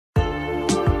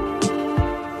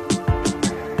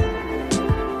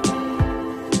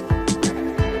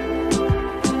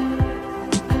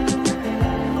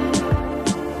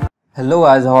Hello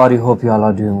guys, how are you? Hope you all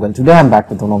are doing well. Today I am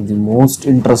back with one of the most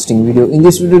interesting video. In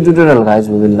this video tutorial guys,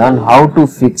 we will learn how to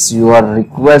fix your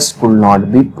request could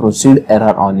not be proceed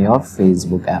error on your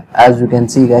Facebook app. As you can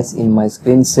see guys in my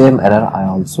screen, same error I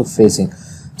also facing.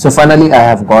 So finally I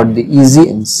have got the easy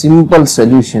and simple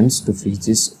solutions to fix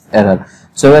this error.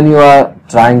 So when you are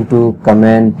trying to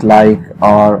comment, like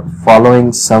or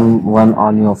following someone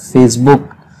on your Facebook,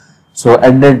 so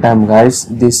at that time guys,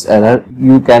 this error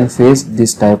you can face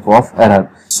this type of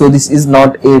error. So this is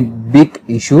not a big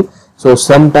issue. So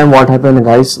sometime what happened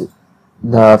guys,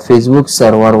 the Facebook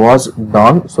server was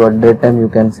down, so at that time you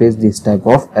can face this type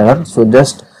of error. So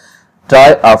just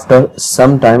try after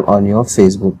some time on your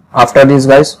Facebook. After this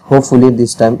guys, hopefully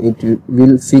this time it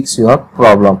will fix your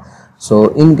problem. So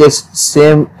in case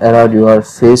same error you are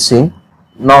facing,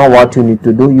 now what you need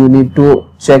to do, you need to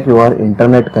check your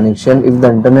internet connection. If the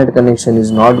internet connection is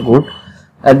not good,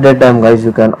 at that time guys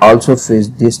you can also face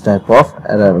this type of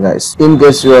error guys. In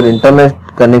case your internet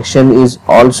connection is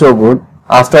also good,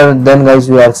 after then guys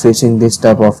you are facing this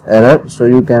type of error, so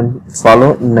you can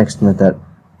follow next method.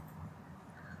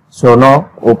 So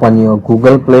now open your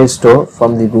Google Play Store.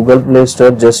 From the Google Play Store,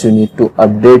 just you need to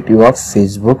update your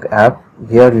Facebook app.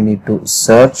 Here you need to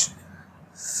search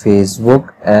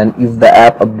Facebook, and if the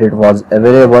app update was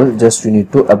available, just you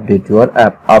need to update your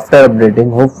app. After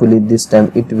updating, hopefully this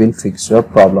time it will fix your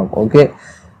problem. Okay,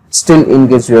 still in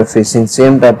case you are facing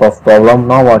same type of problem,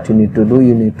 now what you need to do,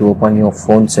 you need to open your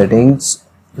phone settings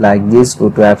like this, go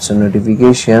to apps and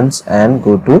notifications and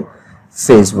go to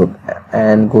Facebook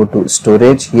and go to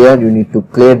storage. Here you need to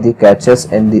clear the caches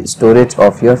and the storage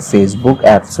of your Facebook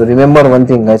app. So remember one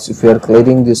thing guys, if you are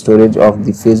clearing the storage of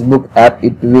the Facebook app,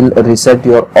 it will reset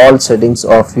your all settings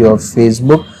of your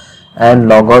Facebook and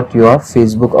log out your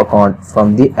Facebook account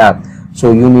from the app.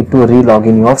 So you need to re-log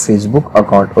in your Facebook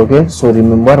account. Okay, so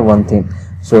remember one thing,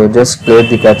 so just clear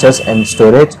the caches and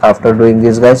storage. After doing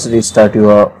this guys, restart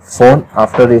your phone.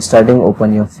 After restarting,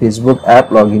 open your Facebook app,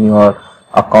 log in your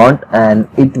account, and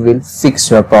it will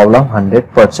fix your problem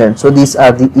 100%. So these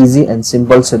are the easy and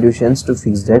simple solutions to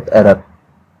fix that error.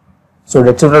 So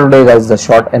that's it for today guys, the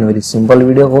short and very simple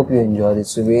video. Hope you enjoy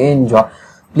this. If you enjoy,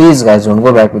 please guys don't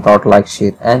go back without like,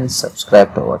 share and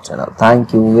subscribe to our channel.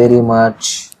 Thank you very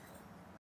much.